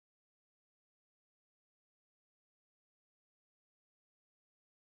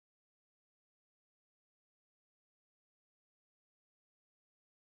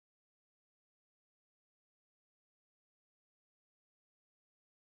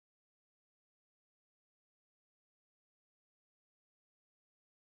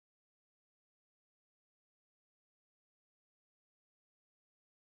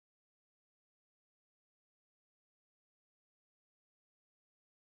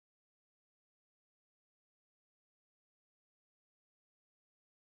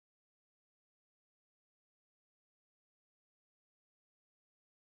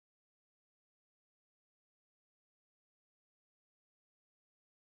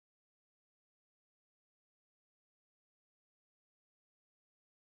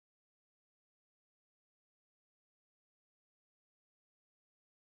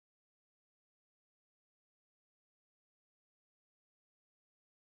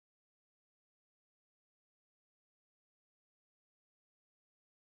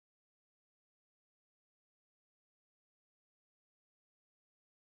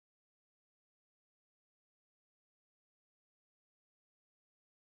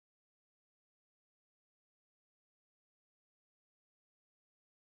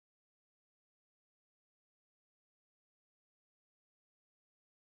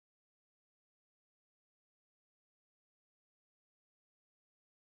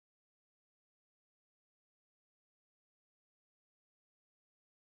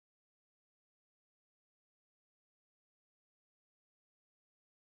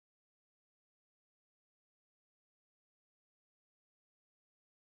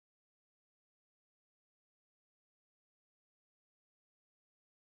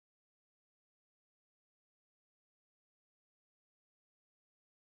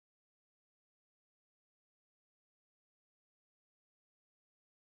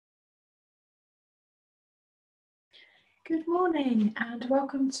Good morning and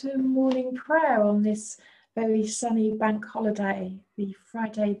welcome to morning prayer on this very sunny bank holiday, the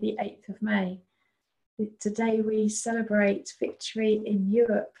Friday the 8th of May. Today we celebrate victory in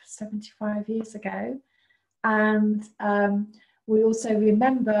Europe 75 years ago, and we also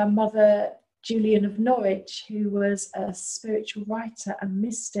remember Mother Julian of Norwich, who was a spiritual writer and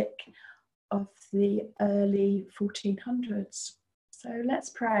mystic of the early 1400s. So let's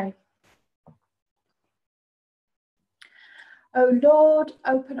pray. O Lord,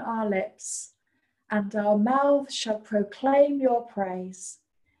 open our lips, and our mouths shall proclaim your praise.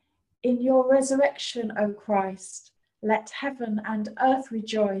 In your resurrection, O Christ, let heaven and earth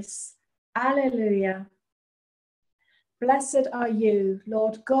rejoice. Alleluia. Blessed are you,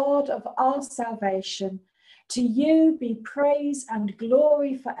 Lord God of our salvation. To you be praise and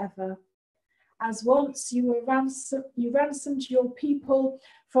glory forever. As once you ransomed your people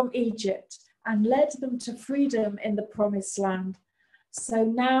from Egypt and led them to freedom in the promised land. So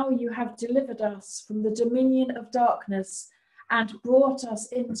now you have delivered us from the dominion of darkness and brought us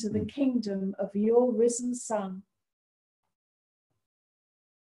into the kingdom of your risen Son.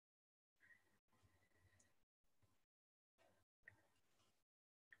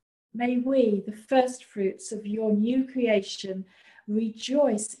 May we, the first fruits of your new creation,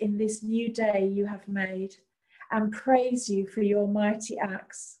 rejoice in this new day you have made and praise you for your mighty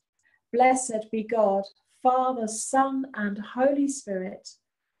acts. Blessed be God, Father, Son, and Holy Spirit.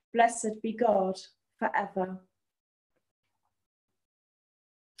 Blessed be God forever.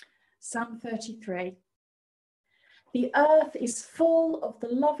 Psalm 33. The earth is full of the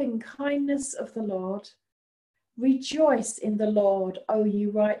loving kindness of the Lord. Rejoice in the Lord, O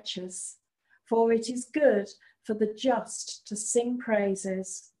you righteous, for it is good for the just to sing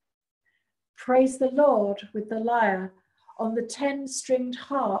praises. Praise the Lord with the lyre, on the 10-stringed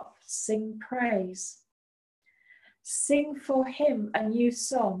harp sing praise. Sing for him a new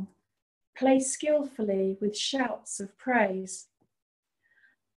song, play skillfully with shouts of praise.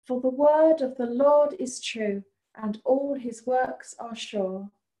 For the word of the Lord is true, and all his works are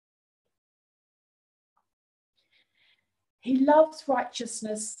sure. He loves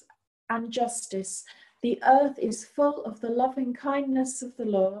righteousness and justice. The earth is full of the loving kindness of the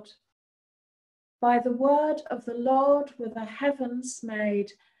Lord. By the word of the Lord were the heavens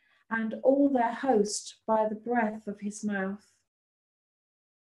made, and all their host by the breath of his mouth.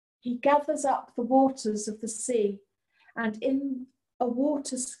 He gathers up the waters of the sea, and in a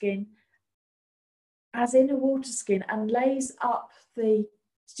waterskin, and lays up the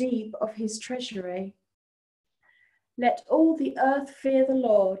deep of his treasury. Let all the earth fear the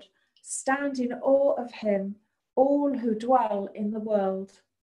Lord, stand in awe of him, all who dwell in the world.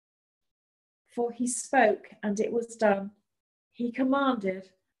 For he spoke, and it was done. He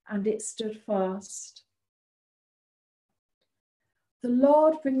commanded, and it stood fast. The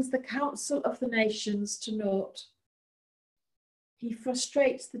Lord brings the counsel of the nations to naught. He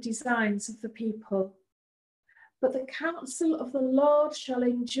frustrates the designs of the people. But the counsel of the Lord shall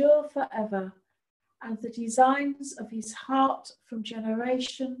endure forever, and the designs of his heart from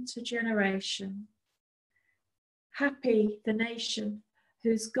generation to generation. Happy the nation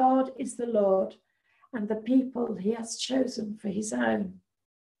whose God is the Lord, and the people he has chosen for his own.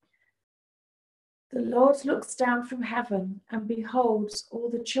 The Lord looks down from heaven and beholds all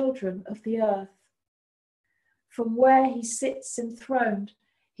the children of the earth. From where he sits enthroned,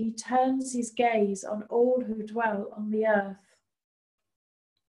 he turns his gaze on all who dwell on the earth.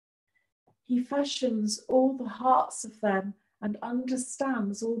 He fashions all the hearts of them and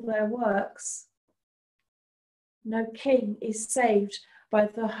understands all their works. No king is saved by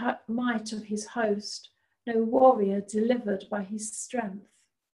the might of his host, no warrior delivered by his strength.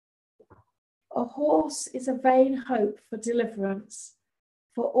 A horse is a vain hope for deliverance,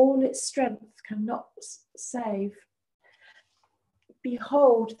 for all its strength cannot save.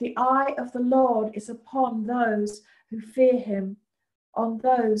 Behold, the eye of the Lord is upon those who fear him, on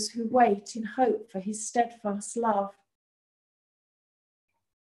those who wait in hope for his steadfast love,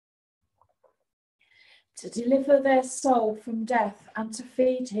 to deliver their soul from death and to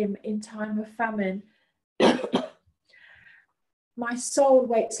feed him in time of famine. My soul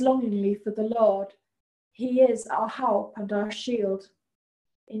waits longingly for the Lord. He is our help and our shield.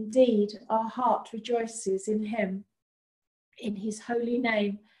 Indeed, our heart rejoices in him. In his holy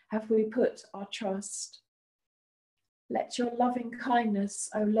name have we put our trust. Let your loving kindness,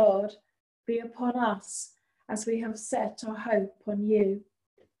 O Lord, be upon us as we have set our hope on you.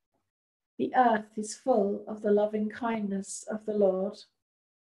 The earth is full of the loving kindness of the Lord.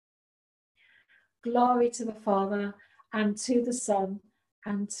 Glory to the Father, and to the Son,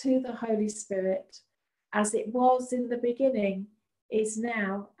 and to the Holy Spirit, as it was in the beginning, is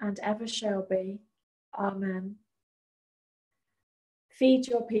now, and ever shall be. Amen. Feed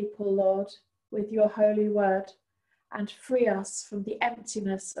your people, Lord, with your holy word, and free us from the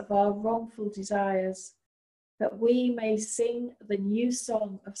emptiness of our wrongful desires, that we may sing the new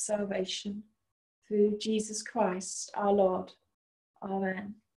song of salvation through Jesus Christ our Lord.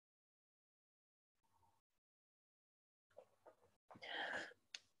 Amen.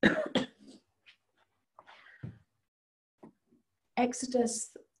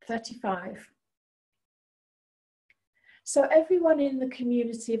 Exodus 35. So everyone in the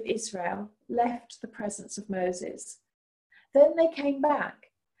community of Israel left the presence of Moses. Then they came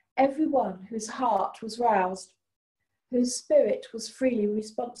back, everyone whose heart was roused, whose spirit was freely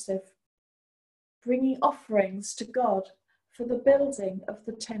responsive, bringing offerings to God for the building of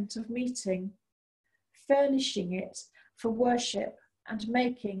the tent of meeting, furnishing it for worship and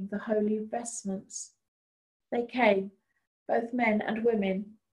making the holy vestments. They came, both men and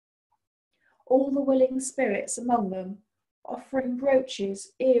women, all the willing spirits among them, offering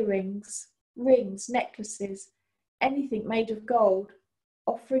brooches, earrings, rings, necklaces, anything made of gold,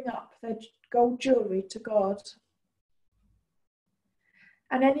 offering up their gold jewellery to God.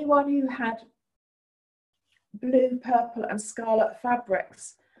 And anyone who had blue, purple and scarlet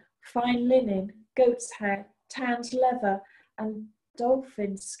fabrics, fine linen, goat's hair, tanned leather and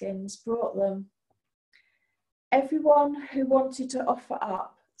dolphin skins brought them. Everyone who wanted to offer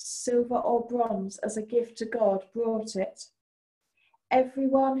up silver or bronze as a gift to God brought it.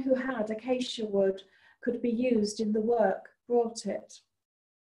 Everyone who had acacia wood could be used in the work brought it.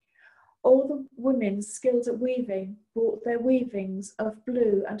 All the women skilled at weaving brought their weavings of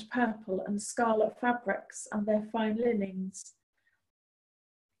blue and purple and scarlet fabrics and their fine linens.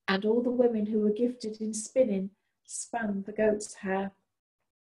 And all the women who were gifted in spinning spun the goat's hair.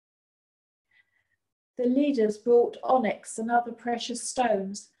 The leaders brought onyx and other precious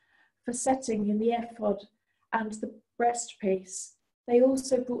stones for setting in the ephod and the breastpiece. They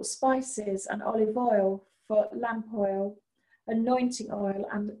also brought spices and olive oil for lamp oil, anointing oil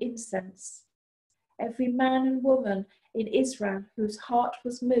and incense. Every man and woman in Israel whose heart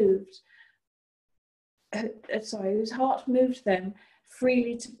moved them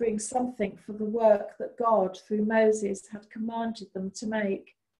freely to bring something for the work that God through Moses had commanded them to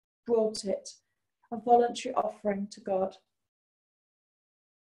make, brought it, a voluntary offering to God.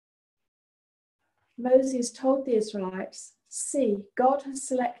 Moses told the Israelites, "See, God has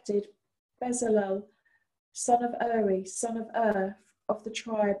selected Bezalel, son of Uri, son of of the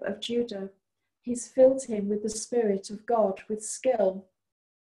tribe of Judah. He's filled him with the Spirit of God, with skill,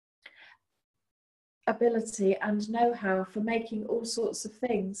 ability and know-how for making all sorts of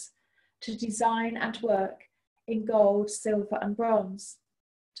things, to design and work in gold, silver and bronze,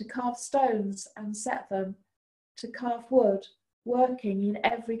 to carve stones and set them, to carve wood, working in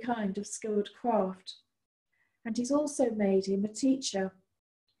every kind of skilled craft. And he's also made him a teacher.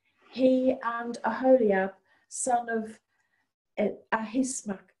 He and Aholiab, son of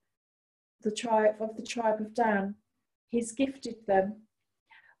Ahismac, the tribe of Dan, he's gifted them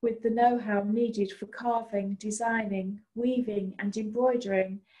with the know-how needed for carving, designing, weaving and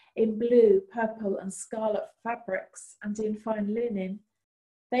embroidering in blue, purple and scarlet fabrics and in fine linen.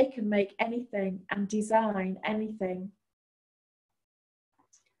 They can make anything and design anything.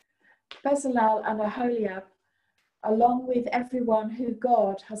 Bezalel and Aholiab, along with everyone who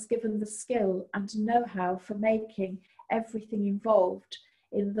God has given the skill and know-how for making everything involved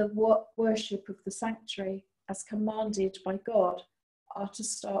in the worship of the sanctuary as commanded by God, are to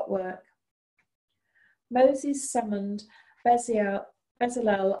start work. Moses summoned Bezalel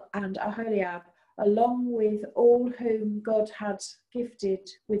and Aholiab, along with all whom God had gifted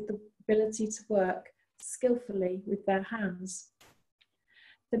with the ability to work skillfully with their hands.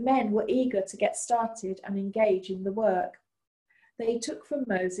 The men were eager to get started and engage in the work. They took from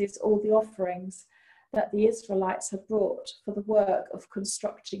Moses all the offerings that the Israelites had brought for the work of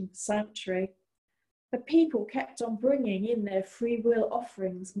constructing the sanctuary. The people kept on bringing in their free will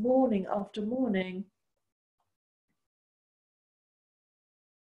offerings morning after morning.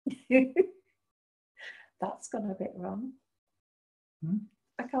 That's gone a bit wrong.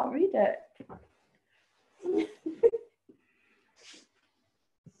 I can't read it.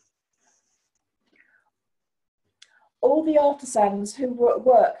 All the artisans who were at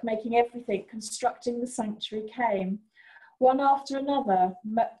work making everything, constructing the sanctuary, came, one after another,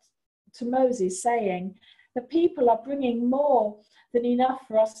 to Moses, saying, "The people are bringing more than enough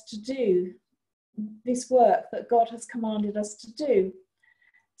for us to do this work that God has commanded us to do."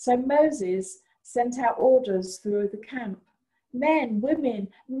 So Moses sent out orders through the camp, Men, women,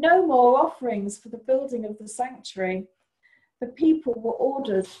 no more offerings for the building of the sanctuary. The people were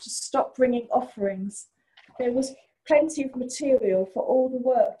ordered to stop bringing offerings. There was plenty of material for all the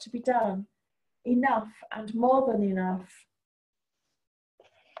work to be done, enough and more than enough.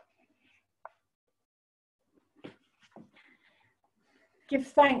 Give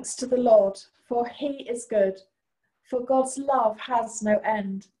thanks to the Lord, for he is good, for God's love has no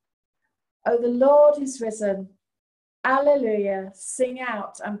end. Oh, the Lord is risen. Alleluia. Sing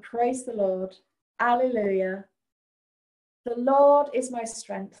out and praise the Lord. Alleluia. The Lord is my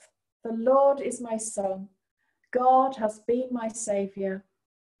strength. The Lord is my song. God has been my saviour.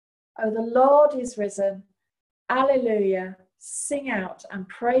 Oh, the Lord is risen. Alleluia. Sing out and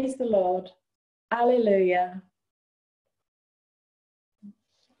praise the Lord. Alleluia.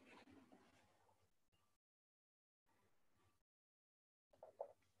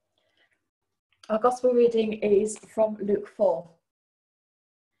 Our Gospel reading is from Luke 4.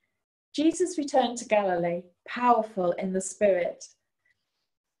 Jesus returned to Galilee, powerful in the Spirit.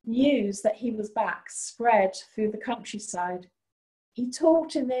 News that he was back spread through the countryside. He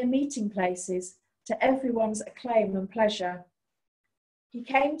taught in their meeting places, to everyone's acclaim and pleasure. He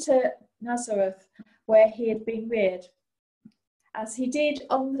came to Nazareth, where he had been reared. As he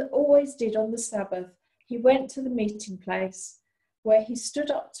always did on the Sabbath, he went to the meeting place, where he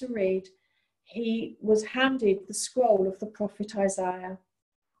stood up to read. He was handed the scroll of the prophet Isaiah.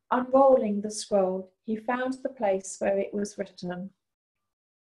 Unrolling the scroll, he found the place where it was written,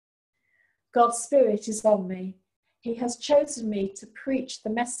 God's Spirit is on me. He has chosen me to preach the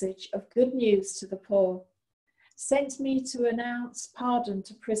message of good news to the poor, sent me to announce pardon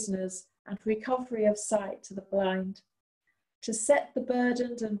to prisoners and recovery of sight to the blind, to set the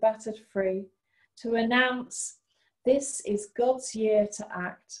burdened and battered free, to announce this is God's year to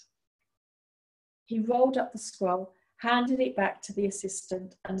act. He rolled up the scroll, handed it back to the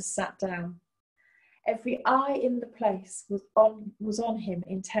assistant, and sat down. Every eye in the place was on him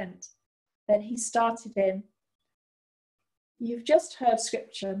intent. Then he started in. You've just heard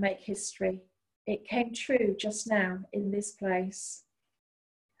Scripture make history. It came true just now in this place.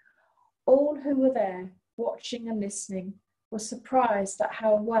 All who were there, watching and listening, were surprised at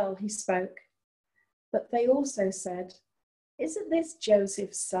how well he spoke. But they also said, Isn't this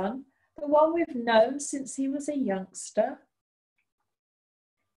Joseph's son? The one we've known since he was a youngster?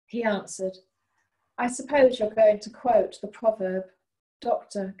 He answered, I suppose you're going to quote the proverb,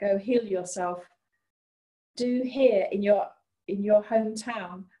 Doctor, go heal yourself. Do here in your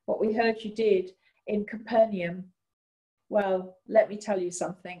hometown what we heard you did in Capernaum. Well, let me tell you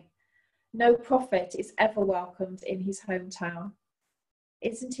something. No prophet is ever welcomed in his hometown.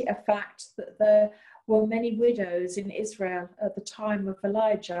 Isn't it a fact that there were many widows in Israel at the time of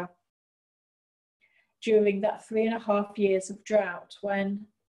Elijah, during that 3.5 years of drought when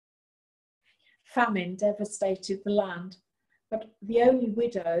famine devastated the land? But the only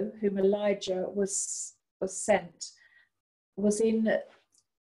widow whom Elijah was sent was in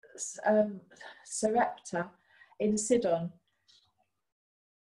Sarepta in Sidon.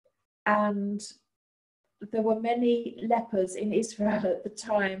 And there were many lepers in Israel at the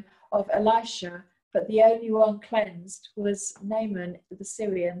time of Elisha, but the only one cleansed was Naaman the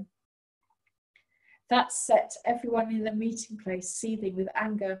Syrian. That set everyone in the meeting place seething with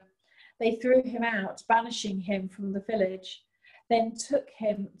anger. They threw him out, banishing him from the village, then took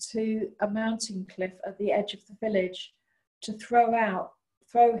him to a mountain cliff at the edge of the village to throw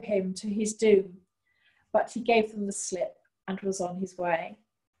him to his doom. But he gave them the slip and was on his way.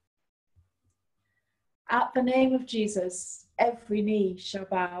 At the name of Jesus, every knee shall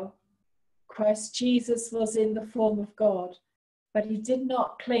bow. Christ Jesus was in the form of God, but he did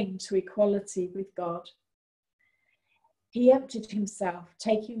not cling to equality with God. He emptied himself,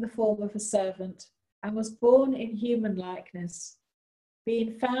 taking the form of a servant, and was born in human likeness.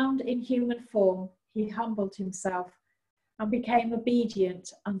 Being found in human form, he humbled himself and became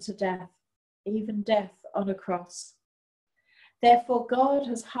obedient unto death, even death on a cross. Therefore God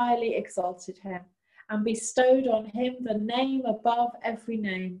has highly exalted him and bestowed on him the name above every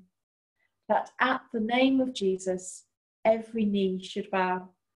name, that at the name of Jesus every knee should bow,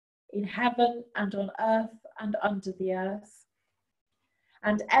 in heaven and on earth and under the earth,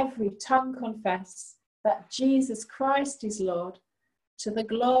 and every tongue confess that Jesus Christ is Lord, to the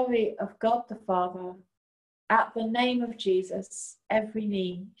glory of God the Father. At the name of Jesus every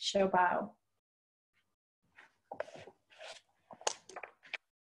knee shall bow.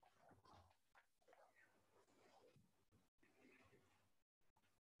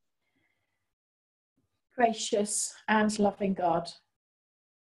 Gracious and loving God,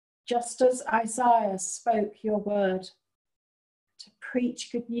 just as Isaiah spoke your word,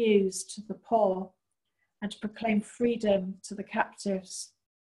 preach good news to the poor and to proclaim freedom to the captives,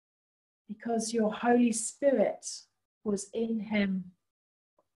 because your Holy Spirit was in him.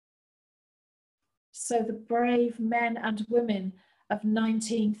 So the brave men and women of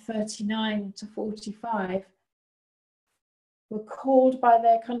 1939 to 45 were called by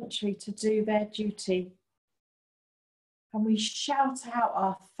their country to do their duty. And we shout out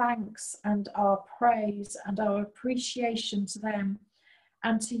our thanks and our praise and our appreciation to them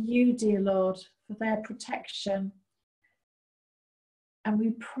and to you, dear Lord, for their protection. And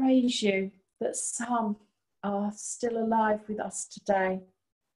we praise you that some are still alive with us today.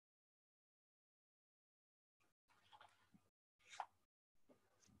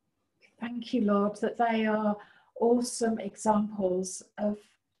 Thank you, Lord, that they are awesome examples of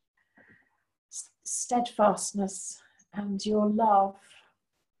steadfastness and your love,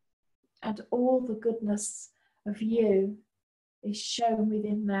 and all the goodness of you is shown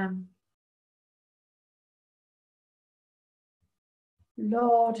within them.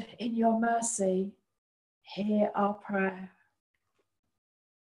 Lord, in your mercy, hear our prayer.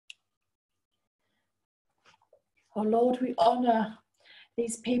 Oh Lord, we honour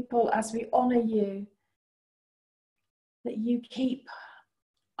these people as we honour you, that you keep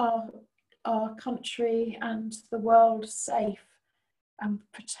our country and the world safe and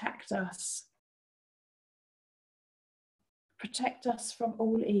protect us. Protect us from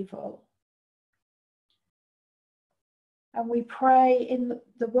all evil. And we pray in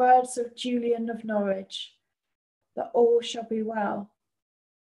the words of Julian of Norwich, that all shall be well,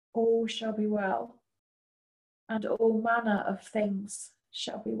 all shall be well, and all manner of things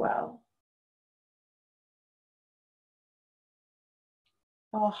shall be well.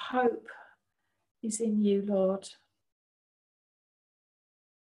 Our hope is in you, Lord.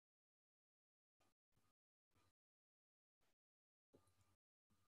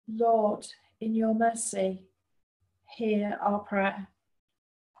 Lord, in your mercy, hear our prayer.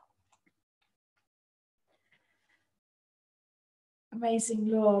 Amazing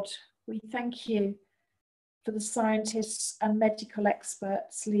Lord, we thank you for the scientists and medical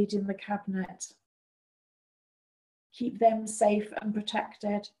experts leading the cabinet. Keep them safe and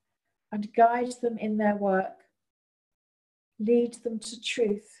protected and guide them in their work. Lead them to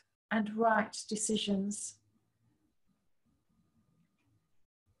truth and right decisions.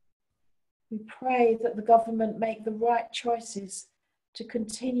 We pray that the government make the right choices to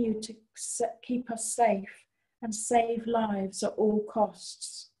continue to keep us safe and save lives at all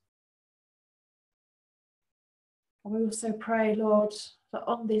costs. And we also pray, Lord, that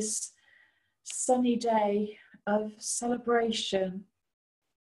on this sunny day of celebration,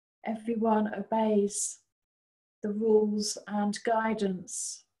 everyone obeys the rules and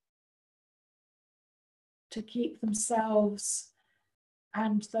guidance to keep themselves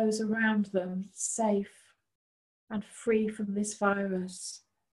and those around them safe and free from this virus.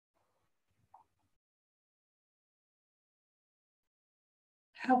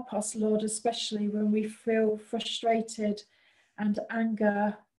 Help us, Lord, especially when we feel frustrated and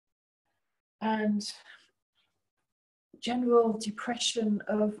anger and general depression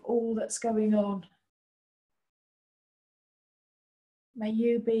of all that's going on. May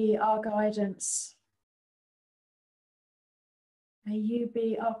you be our guidance. May you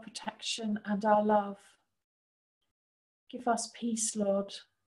be our protection and our love. Give us peace, Lord.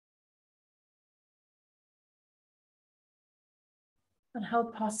 And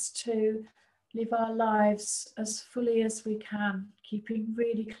help us to live our lives as fully as we can, keeping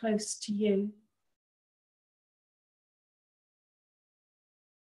really close to you.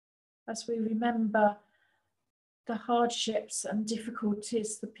 As we remember the hardships and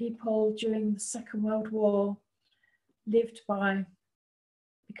difficulties the people during the Second World War lived by,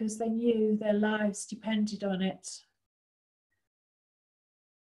 because they knew their lives depended on it.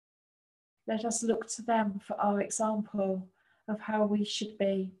 Let us look to them for our example of how we should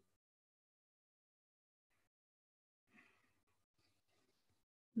be.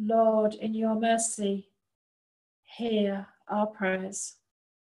 Lord, in your mercy, hear our prayers.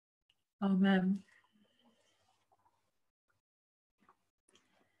 Amen.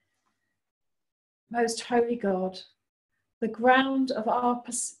 Most holy God, the ground of our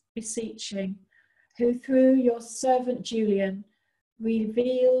beseeching, who through your servant Julian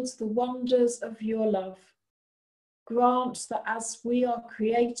revealed the wonders of your love, grant that as we are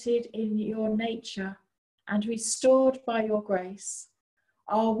created in your nature and restored by your grace,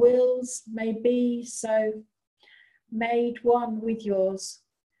 our wills may be so made one with yours,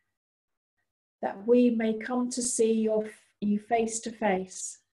 that we may come to see you face to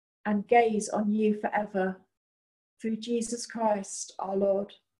face and gaze on you forever. through Jesus Christ our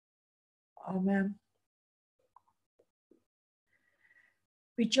Lord. Amen.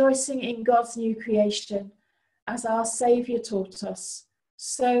 Rejoicing in God's new creation, as our Saviour taught us,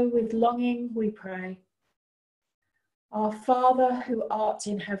 so with longing we pray. Our Father who art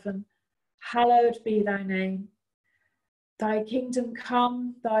in heaven, hallowed be thy name. Thy kingdom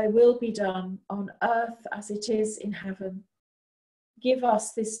come, thy will be done, on earth as it is in heaven. Give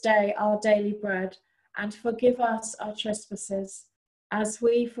us this day our daily bread, and forgive us our trespasses, as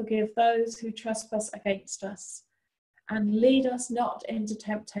we forgive those who trespass against us. And lead us not into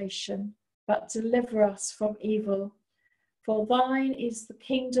temptation, but deliver us from evil. For thine is the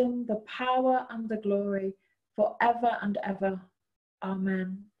kingdom, the power, and the glory, forever and ever.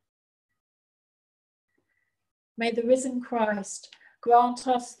 Amen. May the risen Christ grant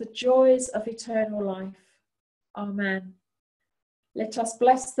us the joys of eternal life. Amen. Let us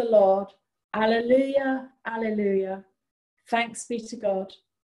bless the Lord. Alleluia, alleluia. Thanks be to God.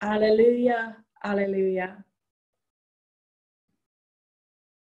 Alleluia, alleluia.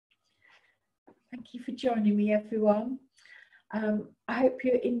 Thank you for joining me, everyone. I hope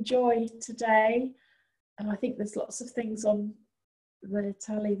you enjoyed today. And I think there's lots of things on the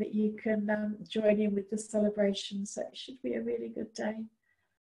tally that you can join in with the celebration. So it should be a really good day.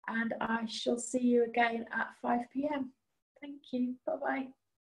 And I shall see you again at 5 p.m. Thank you. Bye-bye.